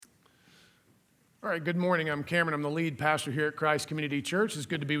All right, good morning. I'm Cameron. I'm the lead pastor here at Christ Community Church. It's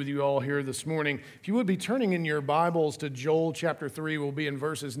good to be with you all here this morning. If you would be turning in your Bibles to Joel chapter 3, we'll be in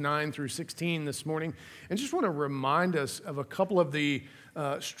verses 9 through 16 this morning. And just want to remind us of a couple of the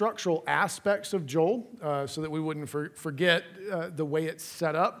structural aspects of Joel so that we wouldn't forget the way it's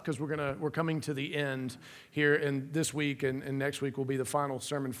set up, because we're coming to the end here, and this week and next week will be the final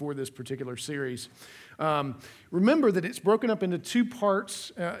sermon for this particular series. Remember that it's broken up into two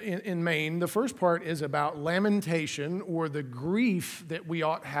parts in main. The first part is about lamentation, or the grief that we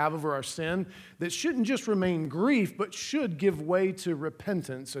ought to have over our sin, that shouldn't just remain grief, but should give way to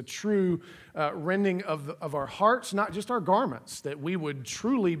repentance, a true rending of our hearts, not just our garments, that we would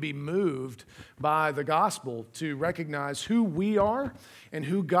truly be moved by the gospel to recognize who we are and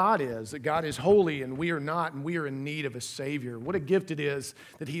who God is, that God is holy and we are not, and we are in need of a Savior. What a gift it is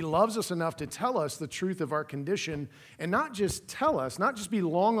that He loves us enough to tell us the truth of our condition, and not just tell us, not just be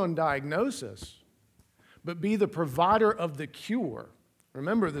long on diagnosis, but be the provider of the cure.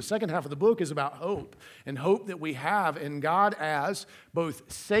 Remember, the second half of the book is about hope, and hope that we have in God as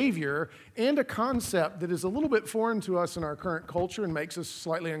both Savior and a concept that is a little bit foreign to us in our current culture and makes us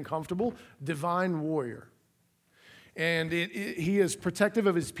slightly uncomfortable: divine warrior. And He is protective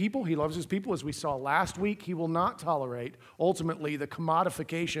of His people. He loves His people. As we saw last week, He will not tolerate, ultimately, the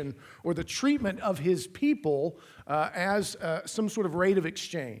commodification or the treatment of His people as some sort of rate of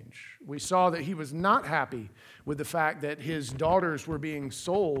exchange. We saw that He was not happy with the fact that His daughters were being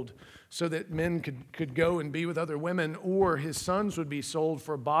sold so that men could go and be with other women, or His sons would be sold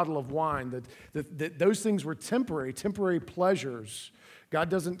for a bottle of wine, that those things were temporary pleasures. God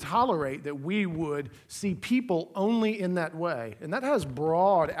doesn't tolerate that we would see people only in that way. And that has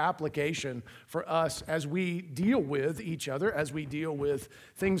broad application for us as we deal with each other, as we deal with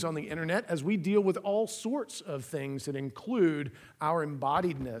things on the internet, as we deal with all sorts of things that include our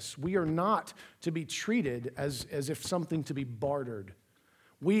embodiedness. We are not to be treated as if something to be bartered.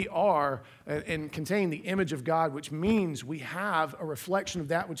 We are and contain the image of God, which means we have a reflection of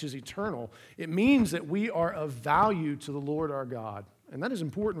that which is eternal. It means that we are of value to the Lord our God. And that is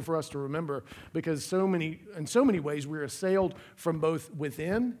important for us to remember, because in so many ways we are assailed from both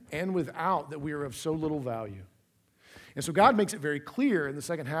within and without that we are of so little value. And so God makes it very clear in the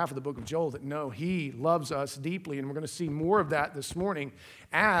second half of the book of Joel that no, He loves us deeply, and we're going to see more of that this morning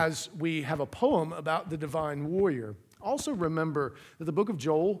as we have a poem about the divine warrior. Also remember that the book of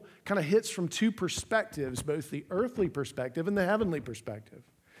Joel kind of hits from two perspectives, both the earthly perspective and the heavenly perspective.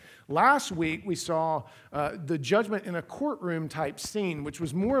 Last week, we saw the judgment in a courtroom type scene, which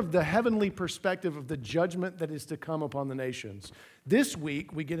was more of the heavenly perspective of the judgment that is to come upon the nations. This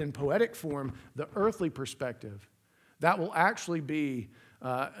week, we get in poetic form the earthly perspective. That will actually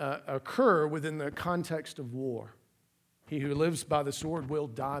occur within the context of war. He who lives by the sword will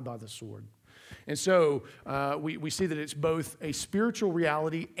die by the sword. And so we see that it's both a spiritual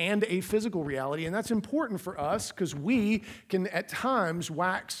reality and a physical reality, and that's important for us because we can at times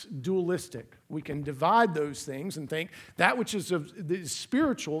wax dualistic. We can divide those things and think that which is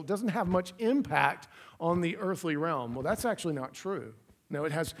spiritual doesn't have much impact on the earthly realm. Well, that's actually not true. No,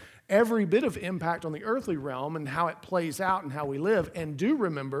 it has every bit of impact on the earthly realm and how it plays out and how we live. And do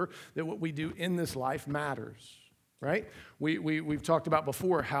remember that what we do in this life matters. Right? We've talked about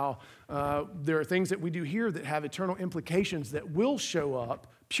before how there are things that we do here that have eternal implications that will show up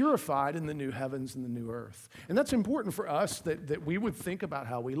purified in the new heavens and the new earth. And that's important for us that we would think about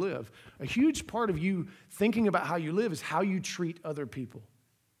how we live. A huge part of you thinking about how you live is how you treat other people.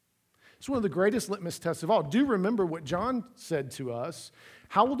 It's one of the greatest litmus tests of all. Do remember what John said to us: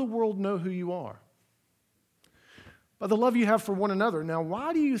 how will the world know who you are? By the love you have for one another. Now,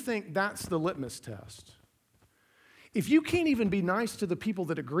 why do you think that's the litmus test? If you can't even be nice to the people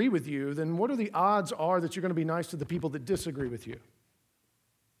that agree with you, then what are the odds are that you're going to be nice to the people that disagree with you?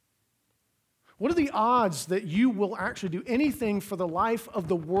 What are the odds that you will actually do anything for the life of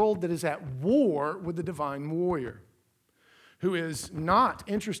the world that is at war with the divine warrior, who is not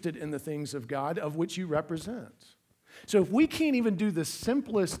interested in the things of God of which you represent? So if we can't even do the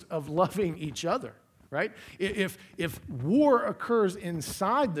simplest of loving each other, right? If war occurs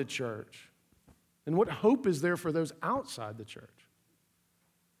inside the church, and what hope is there for those outside the church?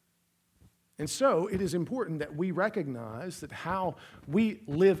 And so it is important that we recognize that how we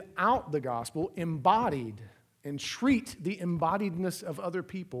live out the gospel embodied and treat the embodiedness of other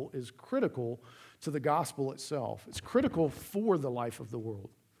people is critical to the gospel itself. It's critical for the life of the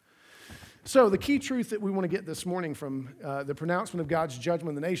world. So the key truth that we want to get this morning from the pronouncement of God's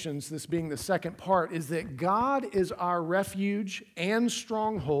judgment of the nations, this being the second part, is that God is our refuge and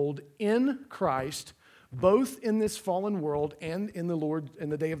stronghold in Christ, both in this fallen world and in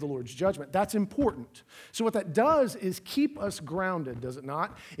the day of the Lord's judgment. That's important. So what that does is keep us grounded, does it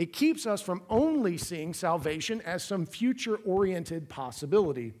not? It keeps us from only seeing salvation as some future-oriented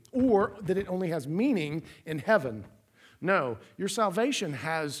possibility, or that it only has meaning in heaven. No, your salvation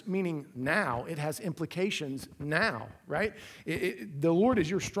has meaning now. It has implications now, right? The Lord is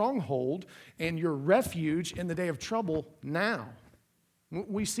your stronghold and your refuge in the day of trouble now.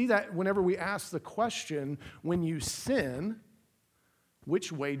 We see that whenever we ask the question, when you sin,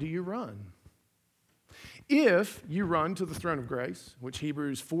 which way do you run? If you run to the throne of grace, which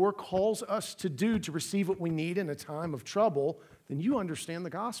Hebrews 4 calls us to do to receive what we need in a time of trouble, then you understand the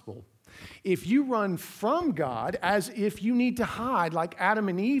gospel. If you run from God as if you need to hide like Adam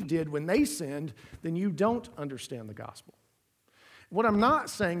and Eve did when they sinned, then you don't understand the gospel. What I'm not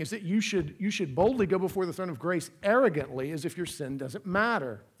saying is that you should boldly go before the throne of grace arrogantly as if your sin doesn't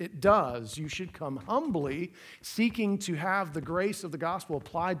matter. It does. You should come humbly, seeking to have the grace of the gospel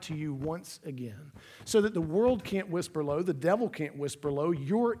applied to you once again, so that the world can't whisper low, the devil can't whisper low,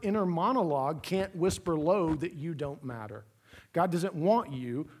 your inner monologue can't whisper low that you don't matter. God doesn't want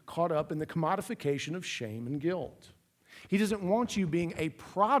you caught up in the commodification of shame and guilt. He doesn't want you being a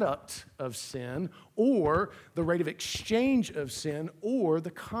product of sin or the rate of exchange of sin or the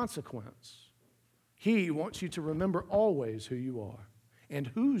consequence. He wants you to remember always who you are and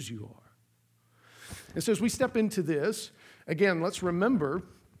whose you are. And so as we step into this, again, let's remember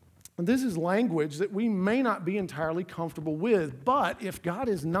this is language that we may not be entirely comfortable with, but if God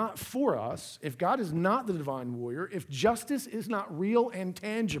is not for us, if God is not the divine warrior, if justice is not real and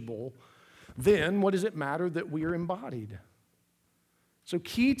tangible, then what does it matter that we are embodied? So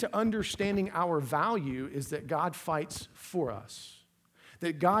key to understanding our value is that God fights for us,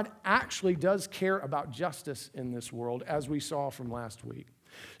 that God actually does care about justice in this world, as we saw from last week.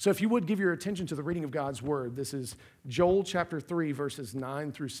 So if you would give your attention to the reading of God's word, this is Joel chapter 3, verses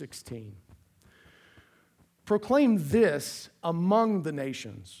 9 through 16. Proclaim this among the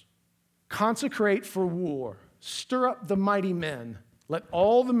nations. Consecrate for war. Stir up the mighty men. Let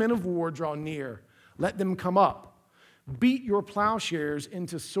all the men of war draw near. Let them come up. Beat your plowshares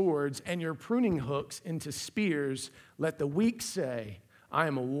into swords and your pruning hooks into spears. Let the weak say, I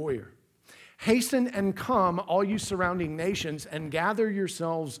am a warrior. Hasten and come, all you surrounding nations, and gather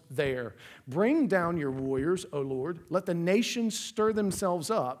yourselves there. Bring down your warriors, O Lord. Let the nations stir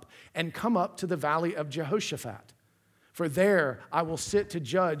themselves up and come up to the valley of Jehoshaphat. For there I will sit to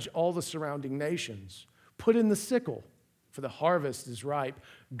judge all the surrounding nations. Put in the sickle, for the harvest is ripe.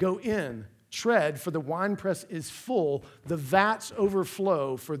 Go in, tread, for the winepress is full. The vats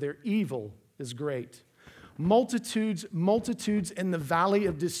overflow, for their evil is great. Multitudes, multitudes in the valley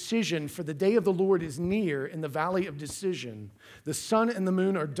of decision, for the day of the Lord is near in the valley of decision. The sun and the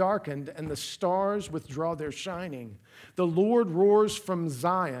moon are darkened, and the stars withdraw their shining. The Lord roars from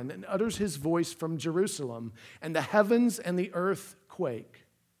Zion and utters his voice from Jerusalem, and the heavens and the earth quake.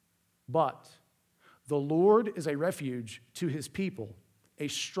 But the Lord is a refuge to his people, a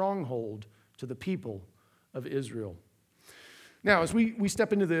stronghold to the people of Israel. Now, as we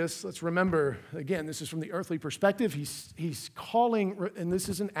step into this, let's remember, again, this is from the earthly perspective. He's calling, and this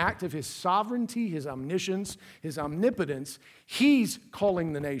is an act of his sovereignty, his omniscience, his omnipotence. He's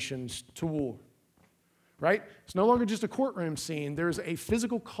calling the nations to war, right? It's no longer just a courtroom scene. There's a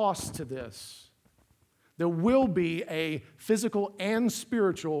physical cost to this. There will be a physical and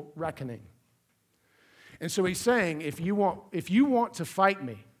spiritual reckoning. And so he's saying, if you want to fight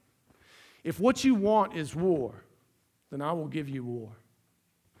me, if what you want is war, then I will give you war.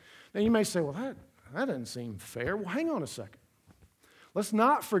 Now you may say, well, that doesn't seem fair. Well, hang on a second. Let's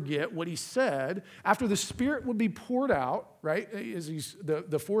not forget what he said after the Spirit would be poured out, right? Is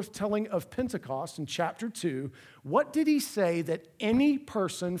the fourth telling of Pentecost in chapter 2. What did he say that any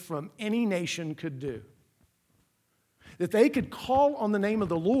person from any nation could do? That they could call on the name of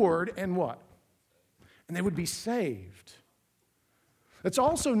the Lord and what? And they would be saved. Let's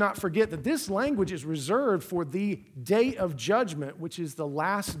also not forget that this language is reserved for the day of judgment, which is the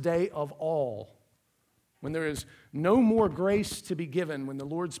last day of all, when there is no more grace to be given, when the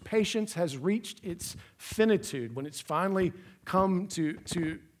Lord's patience has reached its finitude, when it's finally come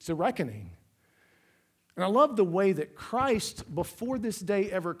to reckoning. And I love the way that Christ, before this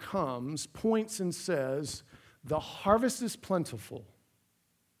day ever comes, points and says, the harvest is plentiful.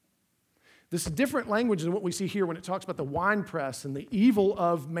 This is different language than what we see here when it talks about the winepress and the evil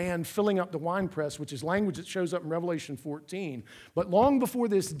of man filling up the winepress, which is language that shows up in Revelation 14. But long before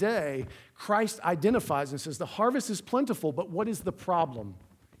this day, Christ identifies and says, the harvest is plentiful, but what is the problem?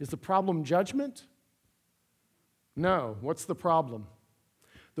 Is the problem judgment? No. What's the problem?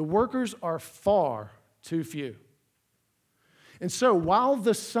 The workers are far too few. And so while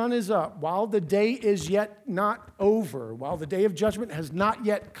the sun is up, while the day is yet not over, while the day of judgment has not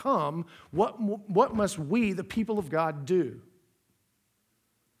yet come, what must we, the people of God, do?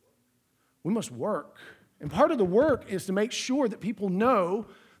 We must work. And part of the work is to make sure that people know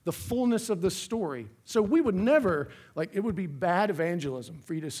the fullness of the story. So we would never, it would be bad evangelism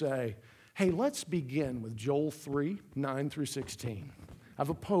for you to say, hey, let's begin with Joel 3, 9 through 16. I have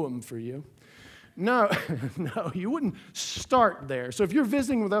a poem for you. No, you wouldn't start there. So if you're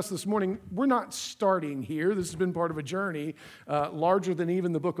visiting with us this morning, we're not starting here. This has been part of a journey larger than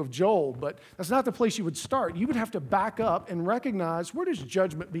even the book of Joel, but that's not the place you would start. You would have to back up and recognize, where does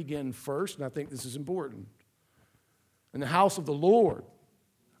judgment begin first? And I think this is important. In the house of the Lord,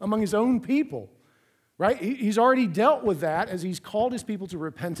 among his own people. Right? He's already dealt with that as he's called his people to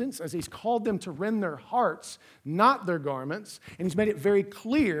repentance, as he's called them to rend their hearts, not their garments. And he's made it very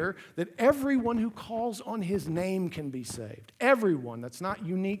clear that everyone who calls on his name can be saved. Everyone. That's not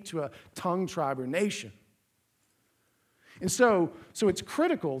unique to a tongue, tribe, or nation. And so it's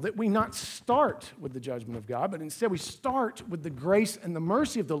critical that we not start with the judgment of God, but instead we start with the grace and the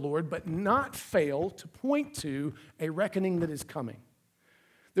mercy of the Lord, but not fail to point to a reckoning that is coming.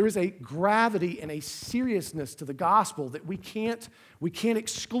 There is a gravity and a seriousness to the gospel that we can't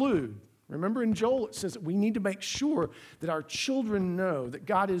exclude. Remember in Joel it says that we need to make sure that our children know that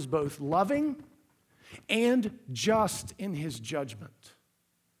God is both loving and just in his judgment.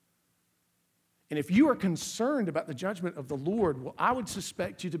 And if you are concerned about the judgment of the Lord, well, I would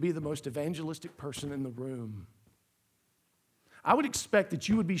suspect you to be the most evangelistic person in the room. I would expect that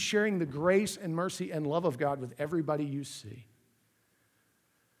you would be sharing the grace and mercy and love of God with everybody you see.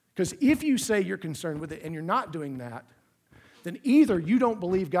 Because if you say you're concerned with it and you're not doing that, then either you don't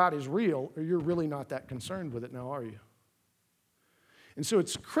believe God is real or you're really not that concerned with it now, are you? And so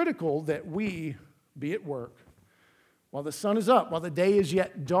it's critical that we be at work while the sun is up, while the day is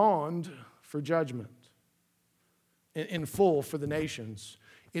yet dawned for judgment in full for the nations.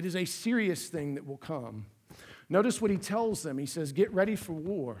 It is a serious thing that will come. Notice what he tells them. He says, get ready for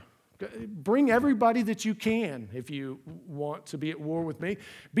war. Bring everybody that you can if you want to be at war with me.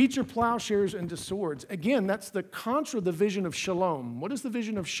 Beat your plowshares into swords. Again, that's the vision of shalom. What does the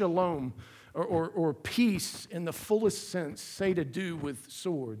vision of shalom or peace in the fullest sense say to do with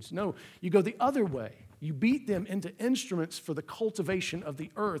swords? No, you go the other way. You beat them into instruments for the cultivation of the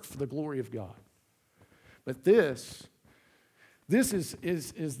earth for the glory of God. But this is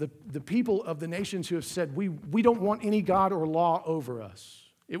the people of the nations who have said, we don't want any God or law over us.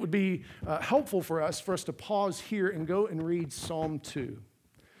 It would be helpful for us to pause here and go and read Psalm 2.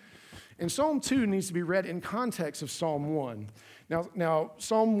 And Psalm 2 needs to be read in context of Psalm 1. Now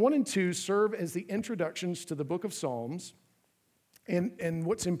Psalm 1 and 2 serve as the introductions to the book of Psalms. And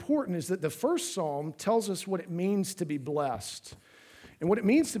what's important is that the first psalm tells us what it means to be blessed. And what it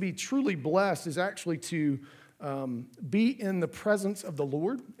means to be truly blessed is actually to be in the presence of the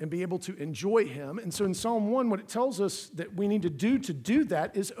Lord and be able to enjoy him. And so in Psalm 1, what it tells us that we need to do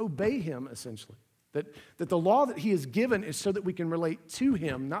that is obey him, essentially. That the law that he has given is so that we can relate to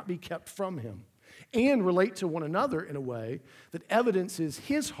him, not be kept from him. And relate to one another in a way that evidences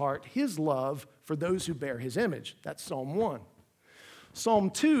his heart, his love for those who bear his image. That's Psalm 1.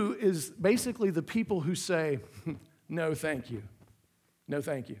 Psalm 2 is basically the people who say, no, thank you. No,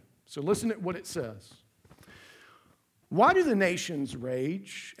 thank you. So listen at what it says. Why do the nations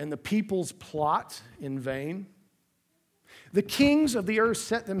rage and the peoples plot in vain? The kings of the earth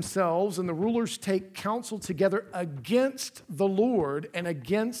set themselves and the rulers take counsel together against the Lord and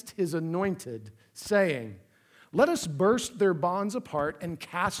against his anointed, saying, let us burst their bonds apart and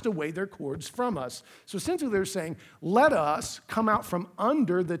cast away their cords from us. So essentially they're saying, let us come out from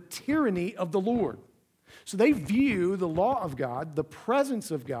under the tyranny of the Lord. So they view the law of God, the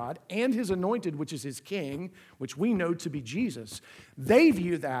presence of God, and his anointed, which is his king, which we know to be Jesus. They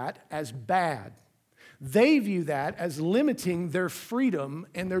view that as bad. They view that as limiting their freedom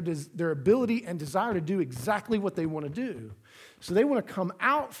and their ability and desire to do exactly what they want to do. So they want to come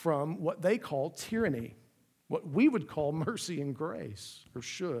out from what they call tyranny, what we would call mercy and grace, or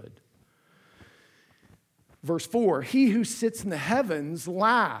should. Verse 4, he who sits in the heavens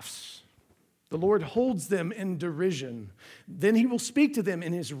laughs. The Lord holds them in derision. Then he will speak to them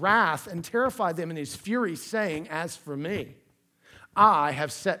in his wrath and terrify them in his fury, saying, as for me, I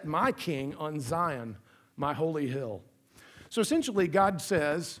have set my king on Zion, my holy hill. So essentially, God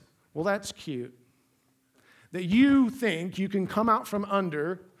says, well, that's cute. That you think you can come out from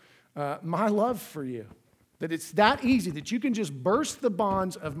under my love for you. That it's that easy, that you can just burst the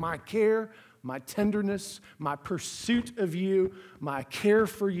bonds of my care, my tenderness, my pursuit of you, my care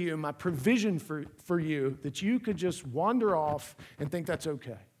for you, my provision for you, that you could just wander off and think that's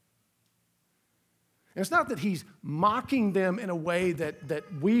okay. And it's not that he's mocking them in a way that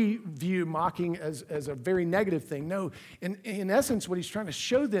we view mocking as a very negative thing. No, in essence, what he's trying to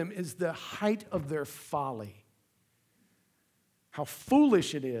show them is the height of their folly. How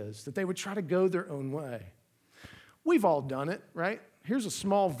foolish it is that they would try to go their own way. We've all done it, right? Here's a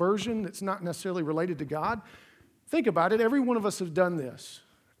small version that's not necessarily related to God. Think about it. Every one of us have done this.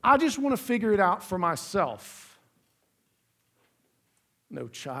 I just want to figure it out for myself. No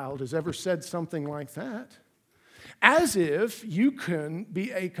child has ever said something like that. As if you can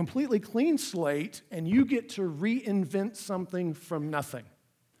be a completely clean slate and you get to reinvent something from nothing.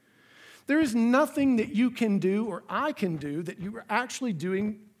 There is nothing that you can do or I can do that you are actually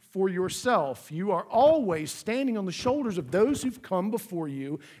doing for yourself. You are always standing on the shoulders of those who've come before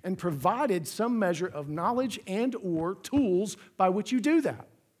you and provided some measure of knowledge and or tools by which you do that.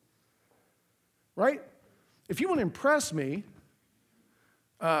 Right? If you want to impress me,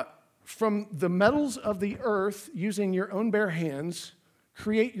 from the metals of the earth, using your own bare hands,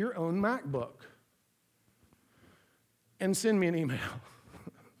 create your own MacBook and send me an email.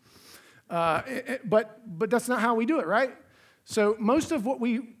 But that's not how we do it, right? So most of what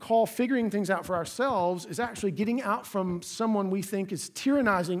we call figuring things out for ourselves is actually getting out from someone we think is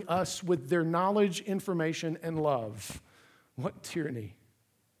tyrannizing us with their knowledge, information, and love. What tyranny.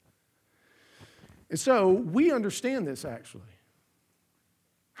 And so we understand this actually.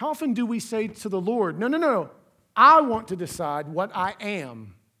 How often do we say to the Lord, no, I want to decide what I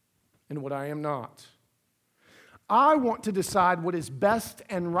am and what I am not. I want to decide what is best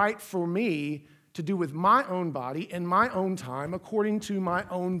and right for me to do with my own body in my own time according to my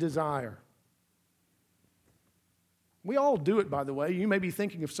own desire. We all do it, by the way. You may be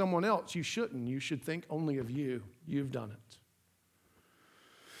thinking of someone else. You shouldn't. You should think only of you. You've done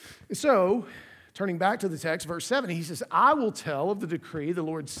it. So, turning back to the text, verse 7, he says, I will tell of the decree the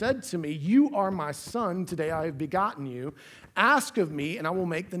Lord said to me, you are my son, today I have begotten you. Ask of me, and I will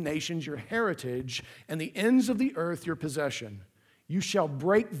make the nations your heritage, and the ends of the earth your possession. You shall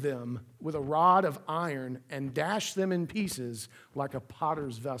break them with a rod of iron and dash them in pieces like a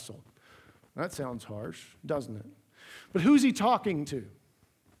potter's vessel. That sounds harsh, doesn't it? But who's he talking to?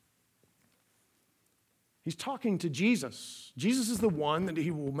 He's talking to Jesus. Jesus is the one that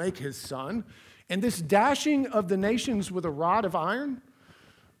he will make his son. And this dashing of the nations with a rod of iron,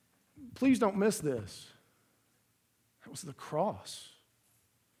 please don't miss this. That was the cross.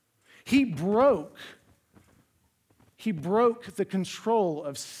 He broke the control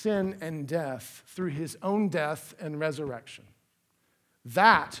of sin and death through his own death and resurrection.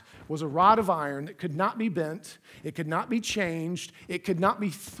 That was a rod of iron that could not be bent, it could not be changed, it could not be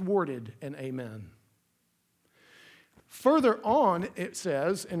thwarted, and amen. Further on, it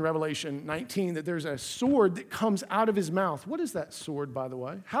says in Revelation 19 that there's a sword that comes out of his mouth. What is that sword, by the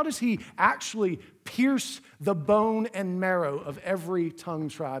way? How does he actually pierce the bone and marrow of every tongue,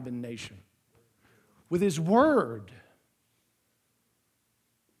 tribe, and nation? With his word.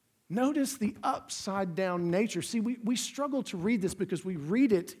 Notice the upside-down nature. See, we struggle to read this because we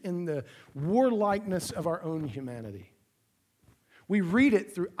read it in the warlikeness of our own humanity. We read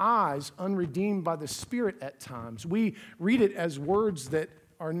it through eyes unredeemed by the Spirit at times. We read it as words that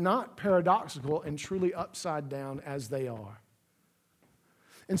are not paradoxical and truly upside down as they are.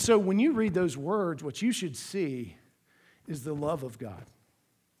 And so when you read those words, what you should see is the love of God.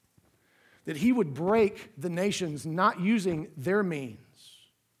 That he would break the nations not using their means.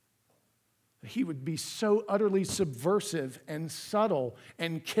 He would be so utterly subversive and subtle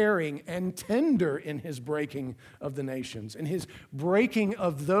and caring and tender in his breaking of the nations and his breaking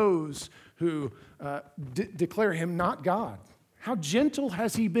of those who declare him not God. How gentle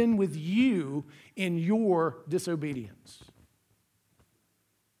has he been with you in your disobedience?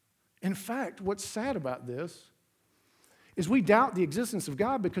 In fact, what's sad about this is we doubt the existence of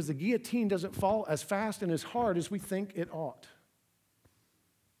God because the guillotine doesn't fall as fast and as hard as we think it ought.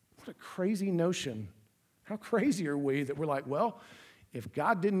 What a crazy notion. How crazy are we that we're like, well, if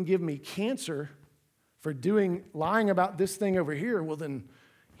God didn't give me cancer for lying about this thing over here, well, then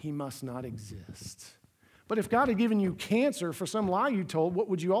he must not exist. But if God had given you cancer for some lie you told, what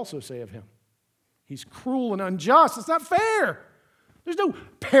would you also say of him? He's cruel and unjust. It's not fair. There's no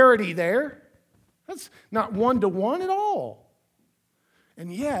parity there. That's not one-to-one at all.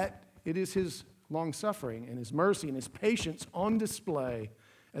 And yet, it is his long-suffering and his mercy and his patience on display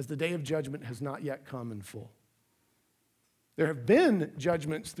as the day of judgment has not yet come in full. There have been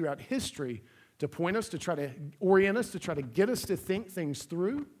judgments throughout history to point us, to try to orient us, to try to get us to think things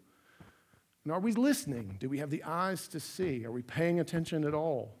through. And are we listening? Do we have the eyes to see? Are we paying attention at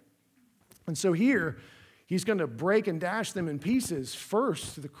all? And so here, he's going to break and dash them in pieces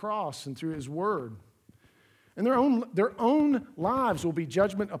first through the cross and through his word. And their own lives will be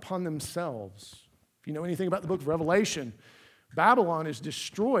judgment upon themselves. If you know anything about the book of Revelation, Babylon is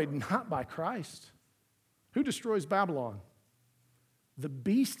destroyed not by Christ. Who destroys Babylon? The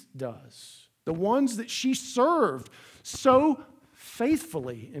beast does. The ones that she served so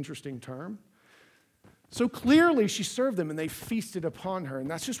faithfully, interesting term. So clearly she served them and they feasted upon her. And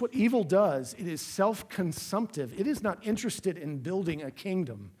that's just what evil does. It is self-consumptive. It is not interested in building a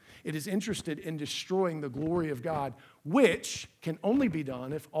kingdom. It is interested in destroying the glory of God, which can only be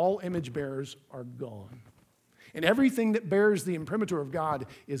done if all image bearers are gone. And everything that bears the imprimatur of God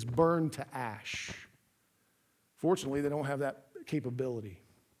is burned to ash. Fortunately, they don't have that capability.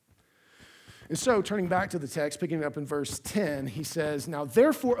 And so, turning back to the text, picking it up in verse 10, he says, "Now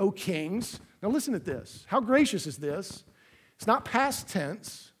therefore, O kings," now listen at this. How gracious is this? It's not past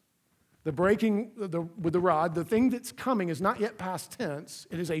tense. The breaking with the rod, the thing that's coming is not yet past tense.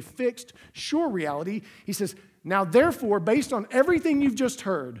 It is a fixed, sure reality. He says, "Now therefore, based on everything you've just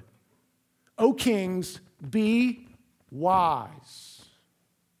heard, O kings, be wise."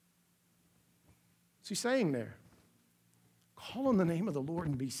 What's he saying there? Call on the name of the Lord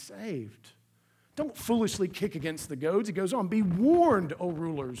and be saved. Don't foolishly kick against the goads. He goes on, "Be warned, O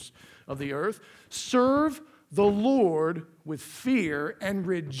rulers of the earth. Serve the Lord with fear and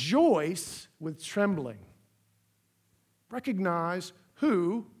rejoice with trembling. Recognize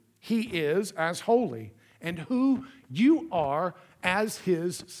who he is as holy and who you are as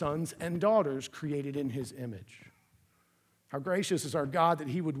his sons and daughters created in his image." How gracious is our God that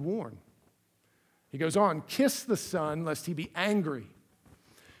he would warn. He goes on, "Kiss the Son, lest he be angry,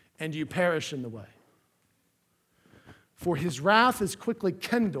 and you perish in the way. For his wrath is quickly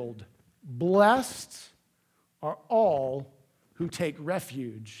kindled. Blessed are all who take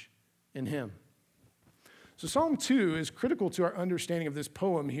refuge in him." So Psalm 2 is critical to our understanding of this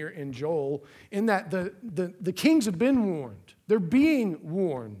poem here in Joel, in that the kings have been warned. They're being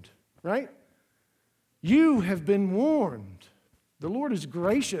warned, right? You have been warned. The Lord is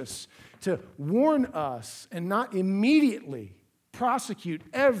gracious to warn us and not immediately prosecute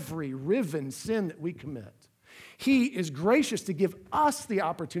every riven sin that we commit. He is gracious to give us the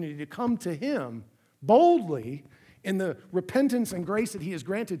opportunity to come to him boldly in the repentance and grace that he has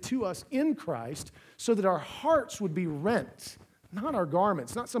granted to us in Christ, so that our hearts would be rent, not our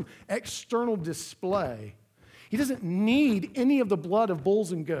garments, not some external display. He doesn't need any of the blood of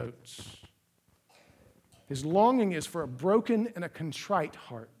bulls and goats. His longing is for a broken and a contrite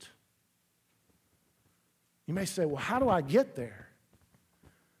heart. You may say, "Well, how do I get there?"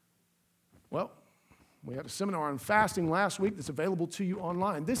 Well, we had a seminar on fasting last week that's available to you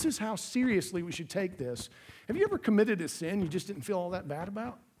online. This is how seriously we should take this. Have you ever committed a sin you just didn't feel all that bad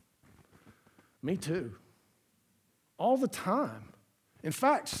about? Me too. All the time. In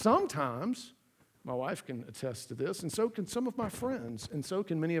fact, sometimes, my wife can attest to this, and so can some of my friends, and so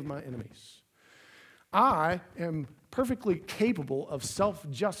can many of my enemies. I am perfectly capable of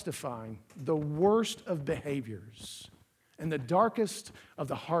self-justifying the worst of behaviors and the darkest of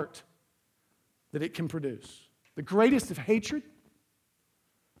the heart that it can produce. The greatest of hatred,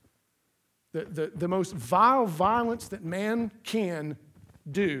 the most vile violence that man can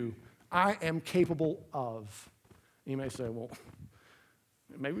do, I am capable of. You may say, "Well,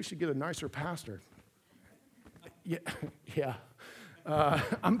 maybe we should get a nicer pastor." Yeah.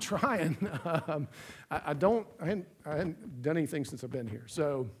 I'm trying. I hadn't done anything since I've been here,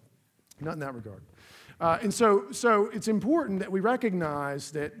 so not in that regard. And so it's important that we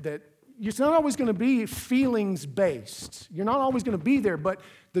recognize that it's not always going to be feelings-based. You're not always going to be there, but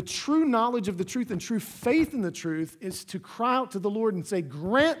the true knowledge of the truth and true faith in the truth is to cry out to the Lord and say,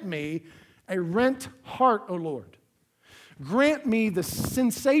 "Grant me a rent heart, O Lord. Grant me the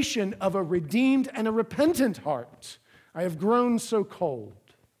sensation of a redeemed and a repentant heart. I have grown so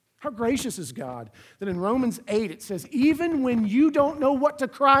cold." How gracious is God that in Romans 8 it says, even when you don't know what to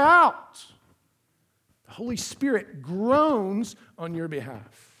cry out, the Holy Spirit groans on your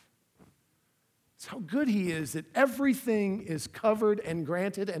behalf. It's how good he is that everything is covered and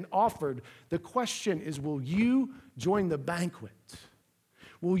granted and offered. The question is, will you join the banquet?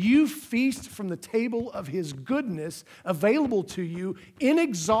 Will you feast from the table of his goodness available to you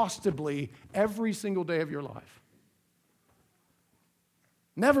inexhaustibly every single day of your life?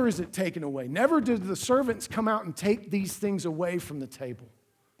 Never is it taken away. Never did the servants come out and take these things away from the table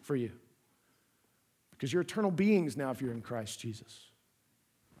for you. Because you're eternal beings now if you're in Christ Jesus.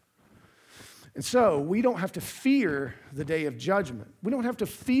 And so we don't have to fear the day of judgment. We don't have to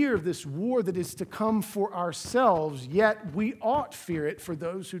fear this war that is to come for ourselves, yet we ought fear it for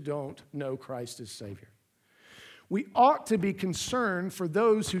those who don't know Christ as Savior. We ought to be concerned for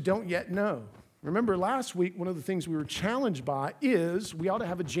those who don't yet know. Remember last week, one of the things we were challenged by is we ought to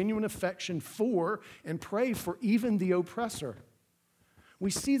have a genuine affection for and pray for even the oppressor.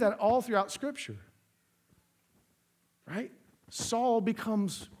 We see that all throughout Scripture, right? Saul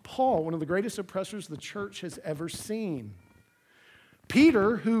becomes Paul, one of the greatest oppressors the church has ever seen.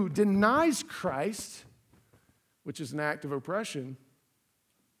 Peter, who denies Christ, which is an act of oppression,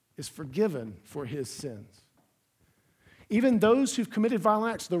 is forgiven for his sins. Even those who've committed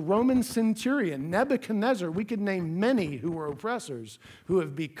violent acts, the Roman centurion, Nebuchadnezzar, we could name many who were oppressors, who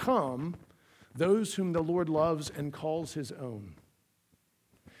have become those whom the Lord loves and calls his own.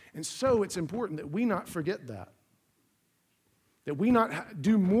 And so it's important that we not forget that we not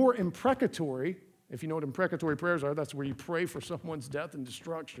do more imprecatory. If you know what imprecatory prayers are, that's where you pray for someone's death and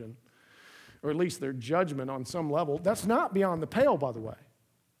destruction, or at least their judgment on some level. That's not beyond the pale, by the way.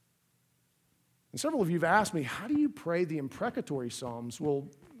 And several of you have asked me, how do you pray the imprecatory psalms? Well,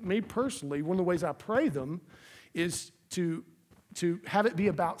 me personally, one of the ways I pray them is to have it be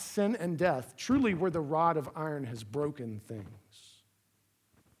about sin and death, truly where the rod of iron has broken things,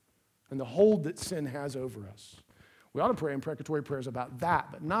 and the hold that sin has over us. We ought to pray imprecatory prayers about that,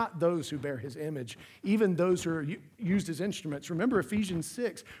 but not those who bear his image, even those who are used as instruments. Remember Ephesians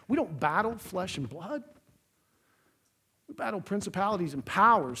 6, we don't battle flesh and blood. We battle principalities and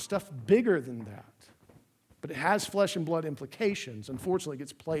powers, stuff bigger than that. But it has flesh and blood implications. Unfortunately, it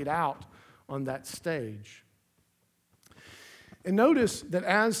gets played out on that stage. And notice that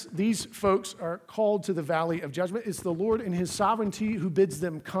as these folks are called to the valley of judgment, it's the Lord in his sovereignty who bids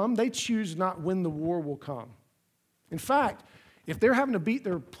them come. They choose not when the war will come. In fact, if they're having to beat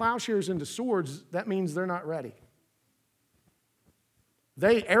their plowshares into swords, that means they're not ready.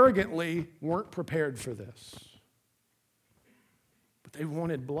 They arrogantly weren't prepared for this. But they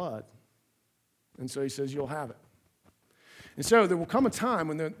wanted blood. And so he says, you'll have it. And so there will come a time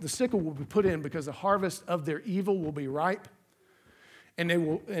when the sickle will be put in because the harvest of their evil will be ripe. And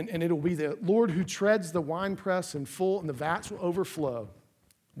it'll be the Lord who treads the winepress in full, and the vats will overflow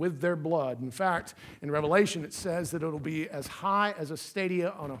with their blood. In fact, in Revelation, it says that it'll be as high as a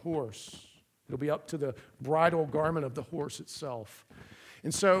stadia on a horse. It'll be up to the bridle garment of the horse itself.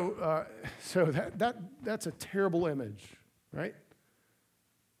 And so that's a terrible image, right?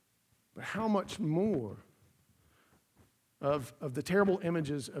 But how much more of the terrible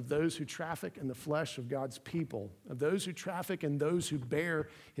images of those who traffic in the flesh of God's people, of those who traffic and those who bear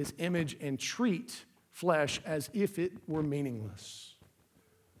his image and treat flesh as if it were meaningless.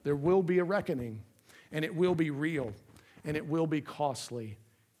 There will be a reckoning, and it will be real, and it will be costly.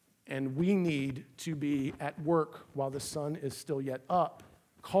 And we need to be at work while the sun is still yet up,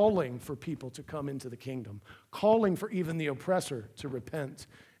 calling for people to come into the kingdom, calling for even the oppressor to repent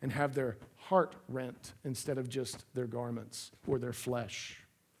and have their heart rent instead of just their garments or their flesh.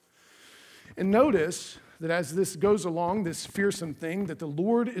 And notice that as this goes along, this fearsome thing, that the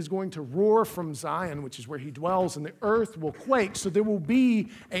Lord is going to roar from Zion, which is where he dwells, and the earth will quake. So there will be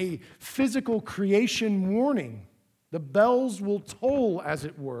a physical creation warning. The bells will toll, as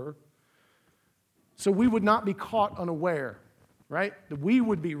it were, so we would not be caught unaware, right? That we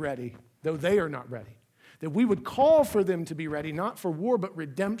would be ready, though they are not ready. That we would call for them to be ready, not for war, but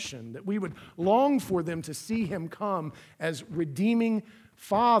redemption. That we would long for them to see him come as redeeming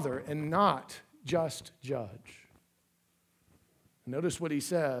Father and not just judge. Notice what he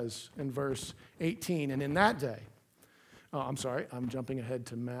says in verse 18. And in that day, I'm jumping ahead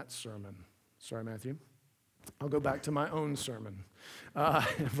to Matt's sermon. Sorry, Matthew. I'll go back to my own sermon.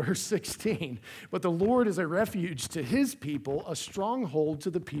 Verse 16. But the Lord is a refuge to his people, a stronghold to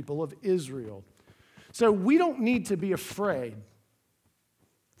the people of Israel. So we don't need to be afraid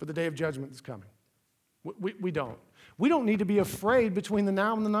for the day of judgment that's coming. We don't. We don't need to be afraid between the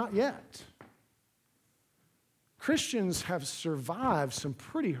now and the not yet. Christians have survived some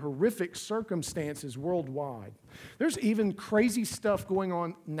pretty horrific circumstances worldwide. There's even crazy stuff going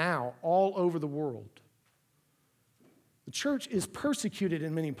on now all over the world. The church is persecuted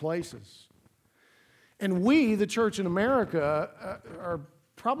in many places. And we, the church in America, are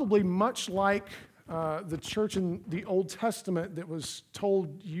probably much like the church in the Old Testament that was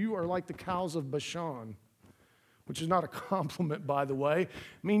told, you are like the cows of Bashan, which is not a compliment, by the way. It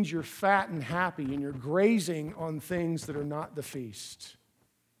means you're fat and happy and you're grazing on things that are not the feast.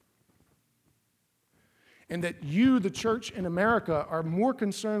 And that you, the church in America, are more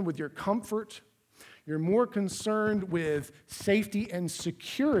concerned with your comfort, you're more concerned with safety and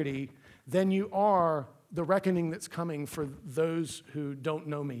security than you are the reckoning that's coming for those who don't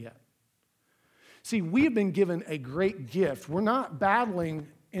know me yet. See, we have been given a great gift. We're not battling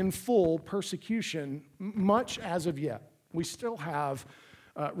in full persecution much as of yet. We still have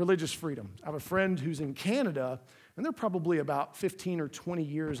religious freedom. I have a friend who's in Canada, and they're probably about 15 or 20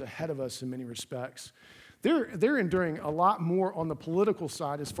 years ahead of us in many respects. They're enduring a lot more on the political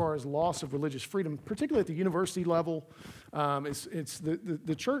side as far as loss of religious freedom, particularly at the university level.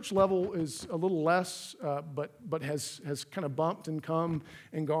 The church level is a little less, but has kind of bumped and come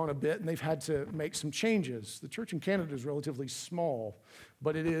and gone a bit, and they've had to make some changes. The church in Canada is relatively small,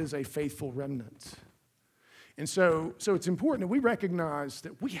 but it is a faithful remnant. And so it's important that we recognize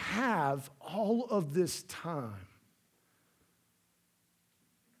that we have all of this time,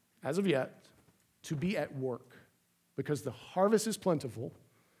 as of yet, to be at work, because the harvest is plentiful.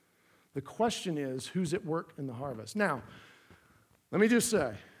 The question is, who's at work in the harvest? Now, let me just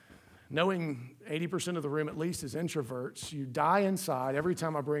say, knowing 80% of the room at least is introverts, you die inside every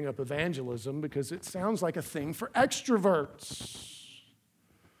time I bring up evangelism because it sounds like a thing for extroverts.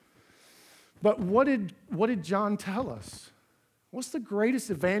 But what did John tell us? What's the greatest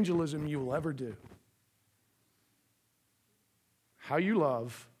evangelism you will ever do? How you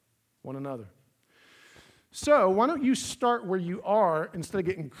love one another. So why don't you start where you are instead of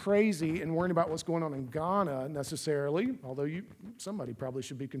getting crazy and worrying about what's going on in Ghana necessarily, although somebody probably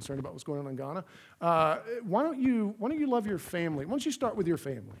should be concerned about what's going on in Ghana. Why don't you love your family? Why don't you start with your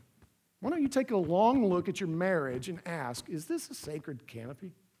family? Why don't you take a long look at your marriage and ask, is this a sacred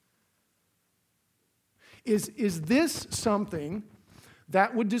canopy? Is this something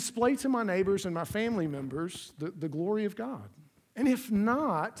that would display to my neighbors and my family members the glory of God? And if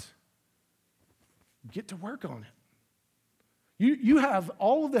not, get to work on it. You have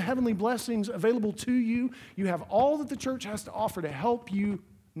all of the heavenly blessings available to you. You have all that the church has to offer to help you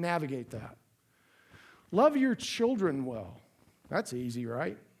navigate that. Love your children well. That's easy,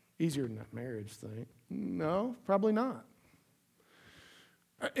 right? Easier than that marriage thing. No, probably not.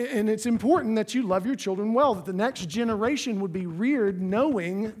 And it's important that you love your children well, that the next generation would be reared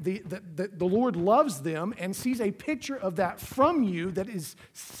knowing that the Lord loves them and sees a picture of that from you that is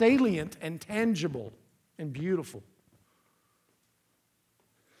salient and tangible and beautiful.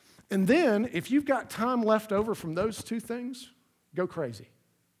 And then, if you've got time left over from those two things, go crazy.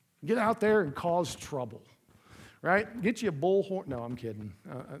 Get out there and cause trouble, right? Get you a bullhorn. No, I'm kidding.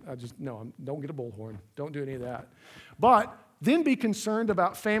 Don't get a bullhorn. Don't do any of that. But then be concerned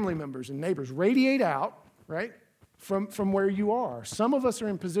about family members and neighbors. Radiate out, right, from where you are. Some of us are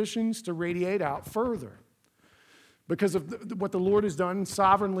in positions to radiate out further because of what the Lord has done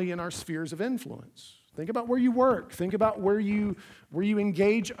sovereignly in our spheres of influence. Think about where you work. Think about where you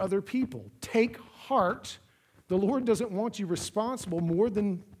engage other people. Take heart. The Lord doesn't want you responsible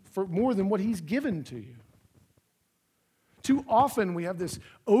for more than what He's given to you. Too often we have this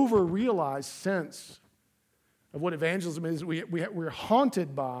over-realized sense of what evangelism is. We're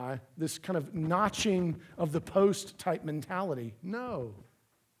haunted by this kind of notching of the post type mentality. No,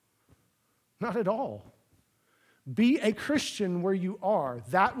 not at all. Be a Christian where you are.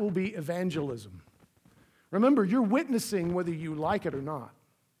 That will be evangelism. Remember, you're witnessing whether you like it or not.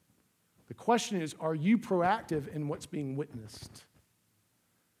 The question is, are you proactive in what's being witnessed?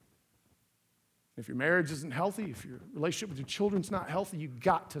 If your marriage isn't healthy, if your relationship with your children's not healthy, you've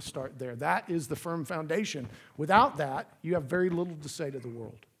got to start there. That is the firm foundation. Without that, you have very little to say to the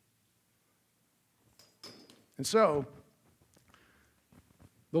world. And so,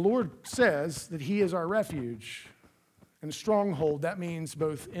 the Lord says that He is our refuge and a stronghold. That means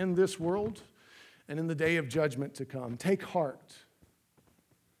both in this world and in the day of judgment to come. Take heart.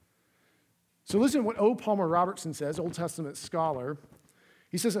 So listen to what O. Palmer Robertson says, Old Testament scholar.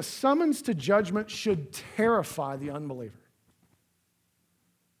 He says, a summons to judgment should terrify the unbeliever.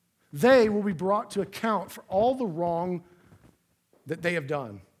 They will be brought to account for all the wrong that they have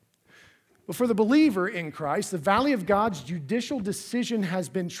done. But for the believer in Christ, the valley of God's judicial decision has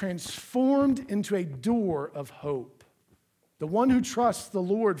been transformed into a door of hope. The one who trusts the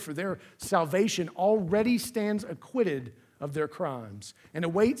Lord for their salvation already stands acquitted of their crimes and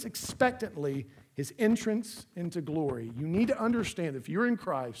awaits expectantly His entrance into glory. You need to understand that if you're in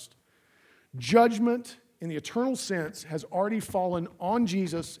Christ, judgment in the eternal sense has already fallen on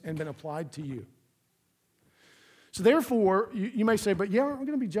Jesus and been applied to you. So therefore, you may say, but yeah, I'm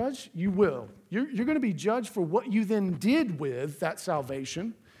going to be judged. You will. You're going to be judged for what you then did with that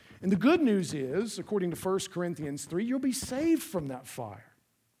salvation. And the good news is, according to 1 Corinthians 3, you'll be saved from that fire.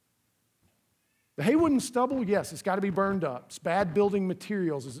 The haywood and stubble, yes, it's got to be burned up. It's bad building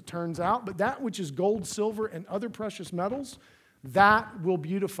materials, as it turns out, but that which is gold, silver, and other precious metals, That will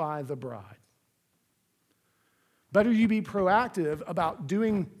beautify the bride. Better you be proactive about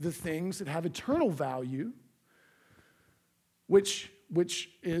doing the things that have eternal value, which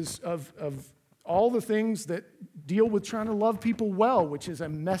is of all the things that deal with trying to love people well, which is a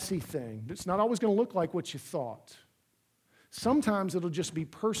messy thing. It's not always going to look like what you thought. Sometimes it'll just be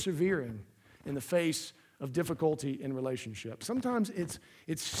persevering in the face of difficulty in relationships. Sometimes it's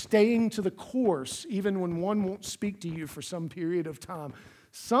staying to the course even when one won't speak to you for some period of time.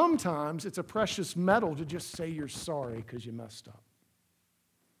 Sometimes it's a precious metal to just say you're sorry because you messed up.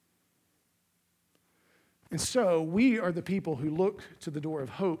 And so we are the people who look to the door of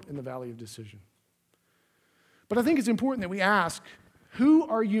hope in the valley of decision. But I think it's important that we ask, who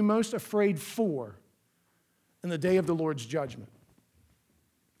are you most afraid for in the day of the Lord's judgment?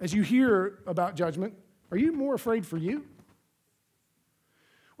 As you hear about judgment, are you more afraid for you?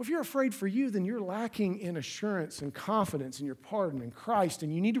 Well, if you're afraid for you, then you're lacking in assurance and confidence in your pardon in Christ,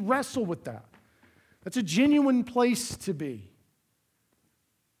 and you need to wrestle with that. That's a genuine place to be.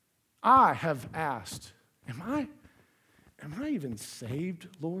 I have asked, am I even saved,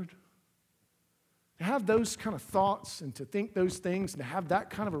 Lord? To have those kind of thoughts and to think those things and to have that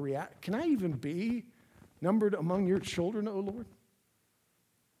kind of a reaction. Can I even be numbered among your children, O Lord?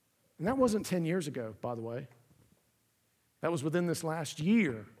 And that wasn't 10 years ago, by the way. That was within this last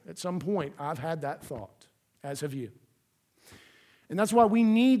year. At some point, I've had that thought, as have you. And that's why we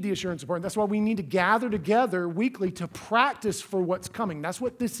need the assurance of pardon. That's why we need to gather together weekly to practice for what's coming. That's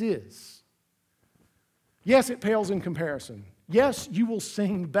what this is. Yes, it pales in comparison. Yes, you will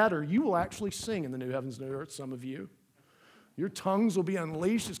sing better. You will actually sing in the new heavens, new earth, some of you. Your tongues will be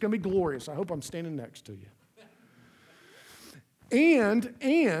unleashed. It's going to be glorious. I hope I'm standing next to you.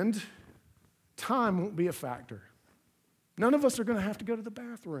 And time won't be a factor. None of us are going to have to go to the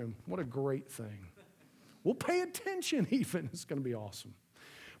bathroom. What a great thing. We'll pay attention even. It's going to be awesome.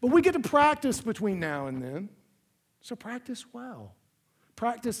 But we get to practice between now and then. So practice well.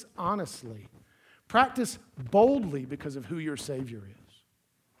 Practice honestly. Practice boldly because of who your Savior is.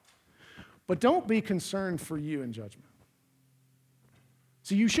 But don't be concerned for you in judgment.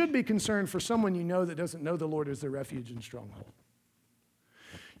 So you should be concerned for someone you know that doesn't know the Lord as their refuge and stronghold.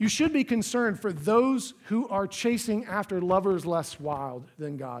 You should be concerned for those who are chasing after lovers less wild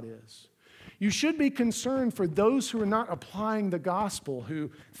than God is. You should be concerned for those who are not applying the gospel, who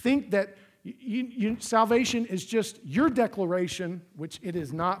think that salvation is just your declaration, which it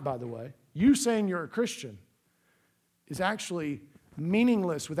is not, by the way. You saying you're a Christian is actually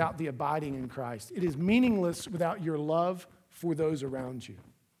meaningless without the abiding in Christ. It is meaningless without your love for those around you.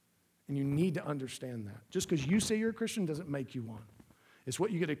 And you need to understand that. Just because you say you're a Christian doesn't make you one. It's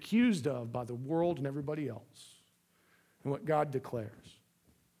what you get accused of by the world and everybody else, and what God declares.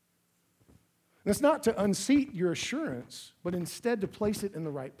 And it's not to unseat your assurance, but instead to place it in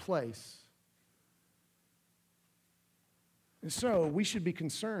the right place. And so we should be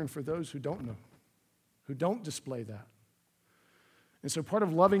concerned for those who don't know, who don't display that. And so part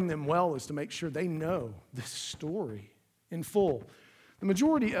of loving them well is to make sure they know this story in full. The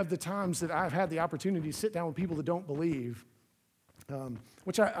majority of the times that I've had the opportunity to sit down with people that don't believe,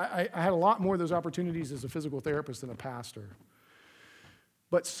 which I had a lot more of those opportunities as a physical therapist than a pastor.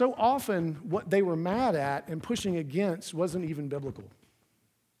 But so often what they were mad at and pushing against wasn't even biblical.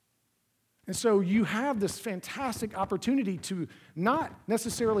 And so you have this fantastic opportunity to not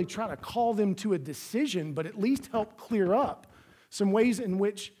necessarily try to call them to a decision, but at least help clear up some ways in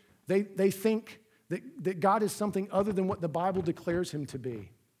which they think that God is something other than what the Bible declares him to be.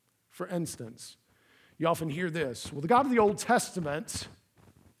 For instance, you often hear this. Well, the God of the Old Testament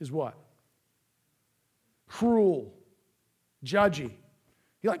is what? Cruel, judgy.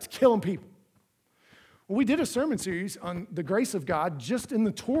 He likes killing people. Well, we did a sermon series on the grace of God just in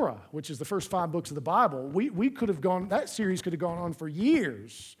the Torah, which is the first 5 books of the Bible. That series could have gone on for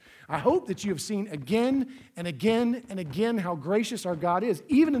years. I hope that you have seen again and again and again how gracious our God is,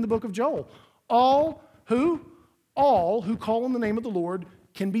 even in the book of Joel. All who call on the name of the Lord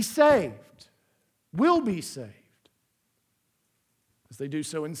can be saved, will be saved, as they do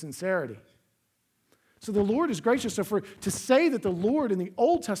so in sincerity. So the Lord is gracious. So to say that the Lord in the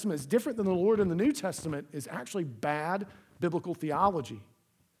Old Testament is different than the Lord in the New Testament is actually bad biblical theology.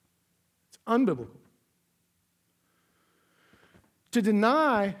 It's unbiblical. To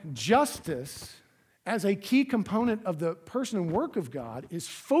deny justice as a key component of the person and work of God is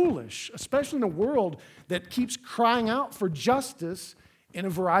foolish, especially in a world that keeps crying out for justice in a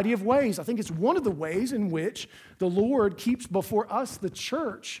variety of ways. I think it's one of the ways in which the Lord keeps before us, the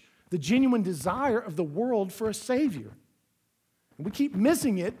church, the genuine desire of the world for a Savior. And we keep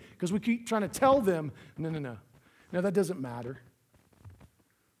missing it because we keep trying to tell them, no, that doesn't matter.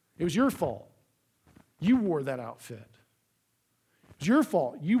 It was your fault. You wore that outfit. It was your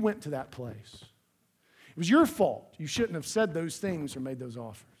fault. You went to that place. It was your fault. You shouldn't have said those things or made those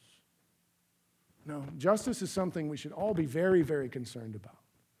offers. No, justice is something we should all be very, very concerned about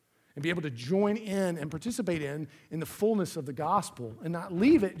and be able to join in and participate in the fullness of the gospel and not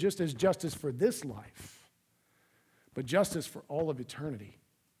leave it just as justice for this life, but justice for all of eternity.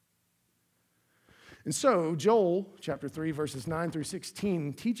 And so, Joel chapter 3, verses 9 through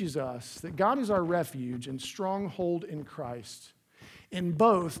 16 teaches us that God is our refuge and stronghold in Christ in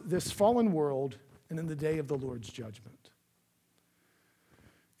both this fallen world and in the day of the Lord's judgment.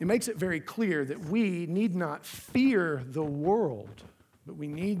 It makes it very clear that we need not fear the world, but we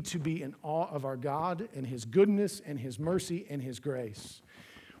need to be in awe of our God and His goodness and His mercy and His grace.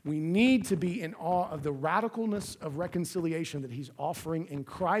 We need to be in awe of the radicalness of reconciliation that He's offering in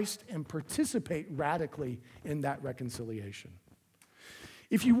Christ and participate radically in that reconciliation.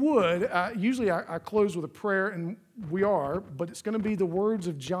 If you would, usually I close with a prayer, and we are, but it's going to be the words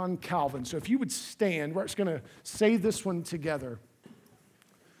of John Calvin. So if you would stand, we're just going to say this one together.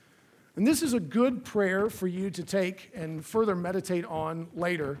 And this is a good prayer for you to take and further meditate on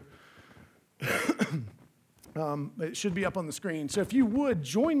later. It should be up on the screen. So if you would,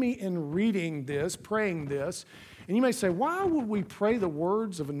 join me in reading this, praying this. And you may say, why would we pray the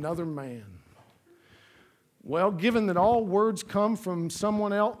words of another man? Well, given that all words come from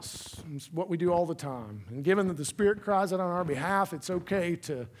someone else, it's what we do all the time. And given that the Spirit cries out on our behalf, it's okay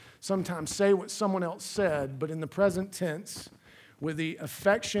to sometimes say what someone else said, but in the present tense, with the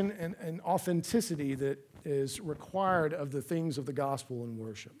affection and authenticity that is required of the things of the gospel and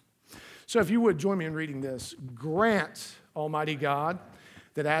worship. So if you would, join me in reading this. Grant, Almighty God,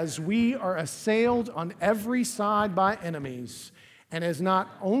 that as we are assailed on every side by enemies, and as not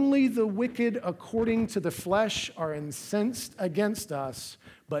only the wicked according to the flesh are incensed against us,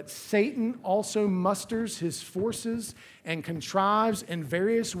 but Satan also musters his forces and contrives in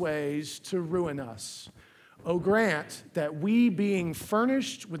various ways to ruin us. O grant that we, being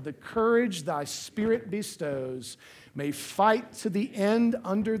furnished with the courage thy Spirit bestows, may fight to the end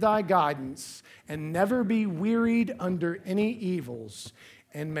under thy guidance and never be wearied under any evils.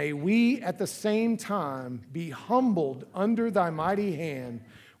 And may we at the same time be humbled under thy mighty hand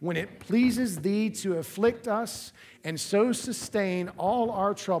when it pleases thee to afflict us, and so sustain all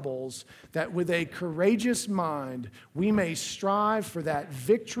our troubles, that with a courageous mind we may strive for that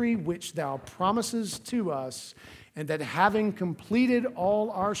victory which thou promisest to us, and that having completed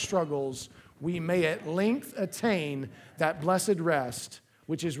all our struggles, we may at length attain that blessed rest,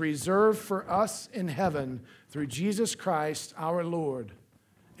 which is reserved for us in heaven through Jesus Christ our Lord.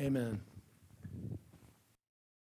 Amen.